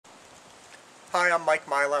Hi, I'm Mike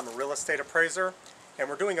Mila. I'm a real estate appraiser, and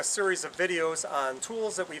we're doing a series of videos on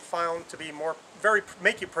tools that we found to be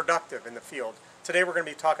make you productive in the field. Today we're going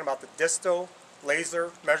to be talking about the Disto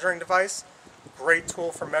laser measuring device. Great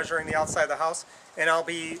tool for measuring the outside of the house, and I'll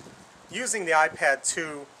be using the iPad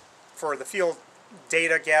 2 for the field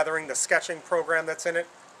data gathering, the sketching program that's in it.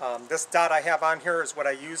 This dot I have on here is what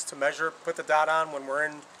I use to measure, put the dot on when we're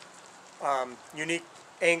in unique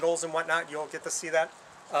angles and whatnot. You'll get to see that.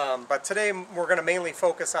 But today we're going to mainly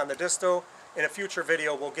focus on the Disto. In a future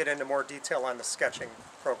video we'll get into more detail on the sketching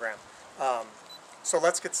program. So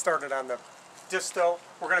let's get started on the Disto.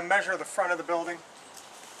 We're going to measure the front of the building.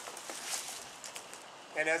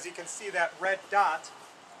 And as you can see, that red dot,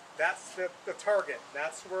 that's the target.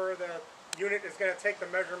 That's where the unit is going to take the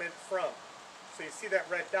measurement from. So you see that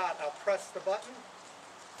red dot, I'll press the button.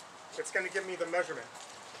 It's going to give me the measurement.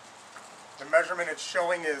 The measurement it's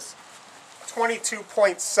showing is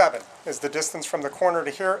 22.7 is the distance from the corner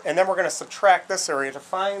to here, and then we're going to subtract this area to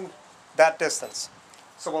find that distance.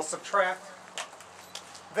 So we'll subtract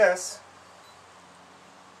this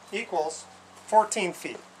equals 14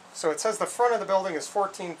 feet. So it says the front of the building is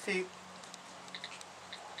 14 feet.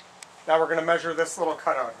 Now we're going to measure this little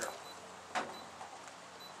cutout here.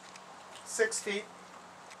 6 feet.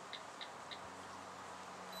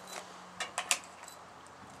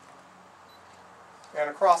 And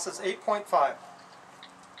across is 8.5.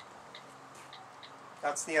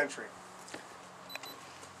 That's the entry.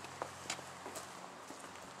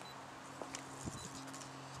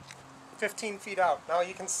 "15 feet out. Now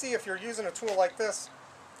you can see if you're using a tool like this,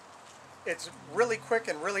 it's really quick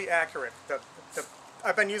and really accurate.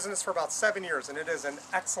 I've been using this for about 7 years, and it is an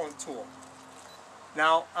excellent tool.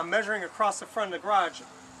 Now I'm measuring across the front of the garage.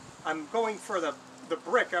 I'm going for the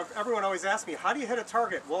brick. Everyone always asks me, how do you hit a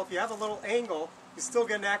target? Well, if you have a little angle, you still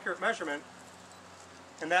get an accurate measurement.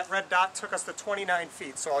 And that red dot took us to 29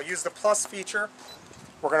 feet. So I'll use the plus feature.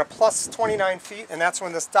 We're going to plus 29 feet, and that's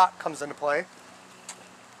when this dot comes into play.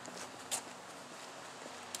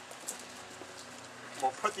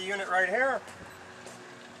 We'll put the unit right here.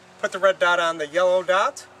 Put the red dot on the yellow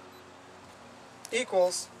dot.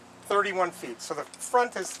 Equals 31 feet. So the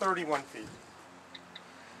front is 31 feet.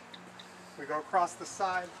 We go across the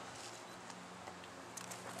side.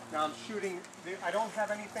 Now I'm shooting, I don't have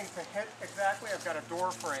anything to hit exactly. I've got a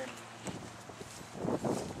door frame.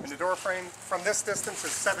 And the door frame from this distance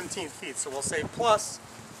is 17 feet. So we'll say plus,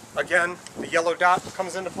 again, the yellow dot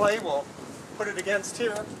comes into play. We'll put it against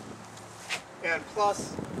here. And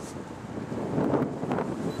plus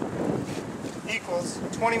equals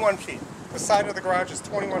 21 feet. The side of the garage is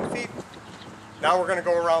 21 feet. Now we're going to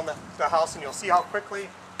go around the house, and you'll see how quickly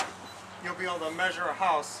you'll be able to measure a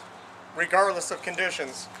house regardless of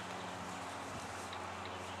conditions.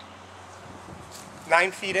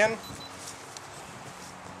 9 feet in.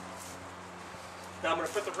 Now I'm going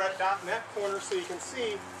to put the red dot in that corner so you can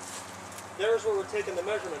see there's where we're taking the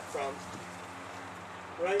measurement from.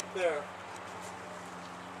 Right there.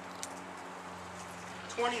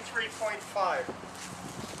 23.5.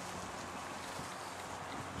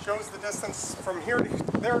 Shows the distance from here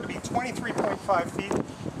to there to be 23.5 feet.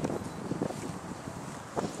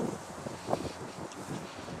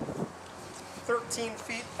 13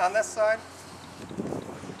 feet on this side.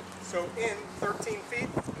 So in 13 feet.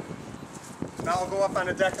 Now I'll go up on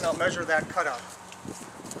the deck and I'll measure that cutout.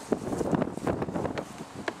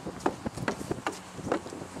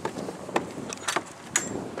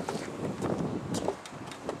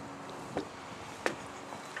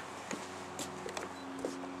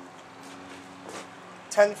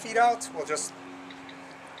 "10 feet out, we'll just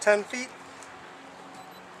 10 feet.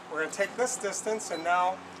 We're going to take this distance, and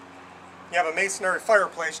now you have a masonry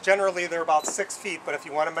fireplace. Generally they're about 6 feet, but if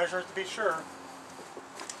you want to measure it to be sure,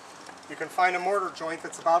 you can find a mortar joint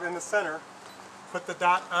that's about in the center. Put the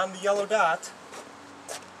dot on the yellow dot.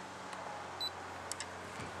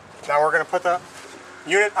 Now we're going to put the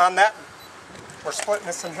unit on that. We're splitting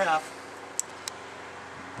this in half.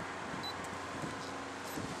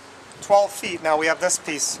 12 feet. Now we have this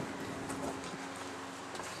piece.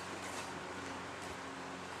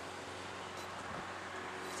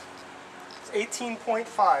 It's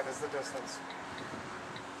 18.5 is the distance.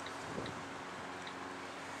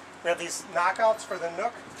 We have these knockouts for the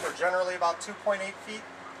nook. They're generally about 2.8 feet.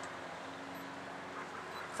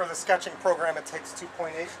 For the sketching program it takes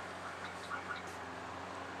 2.8.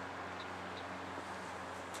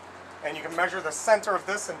 And you can measure the center of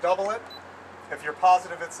this and double it if you're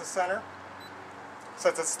positive it's the center.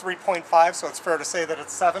 Since it's 3.5, so it's fair to say that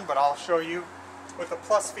it's 7, but I'll show you with the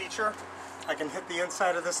plus feature. I can hit the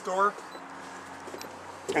inside of this door,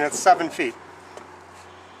 and it's 7 feet.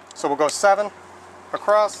 So we'll go 7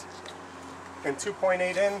 across and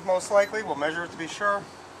 2.8 in, most likely. We'll measure it to be sure.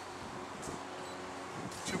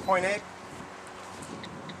 2.8.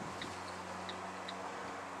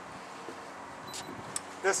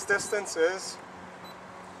 This distance is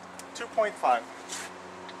 2.5.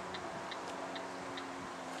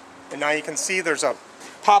 And now you can see there's a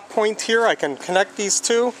pop point here. I can connect these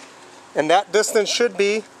two, and that distance should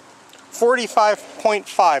be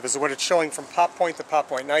 45.5 is what it's showing from pop point to pop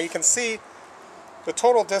point. Now you can see the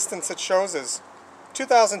total distance it shows is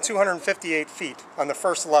 2,258 feet on the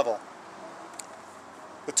first level.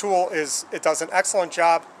 The tool it does an excellent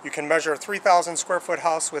job. You can measure a 3,000 square foot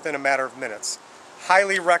house within a matter of minutes.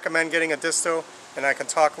 Highly recommend getting a disto, and I can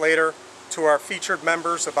talk later to our featured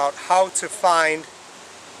members about how to find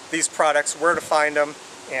these products, where to find them,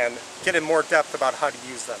 and get in more depth about how to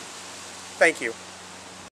use them. Thank you.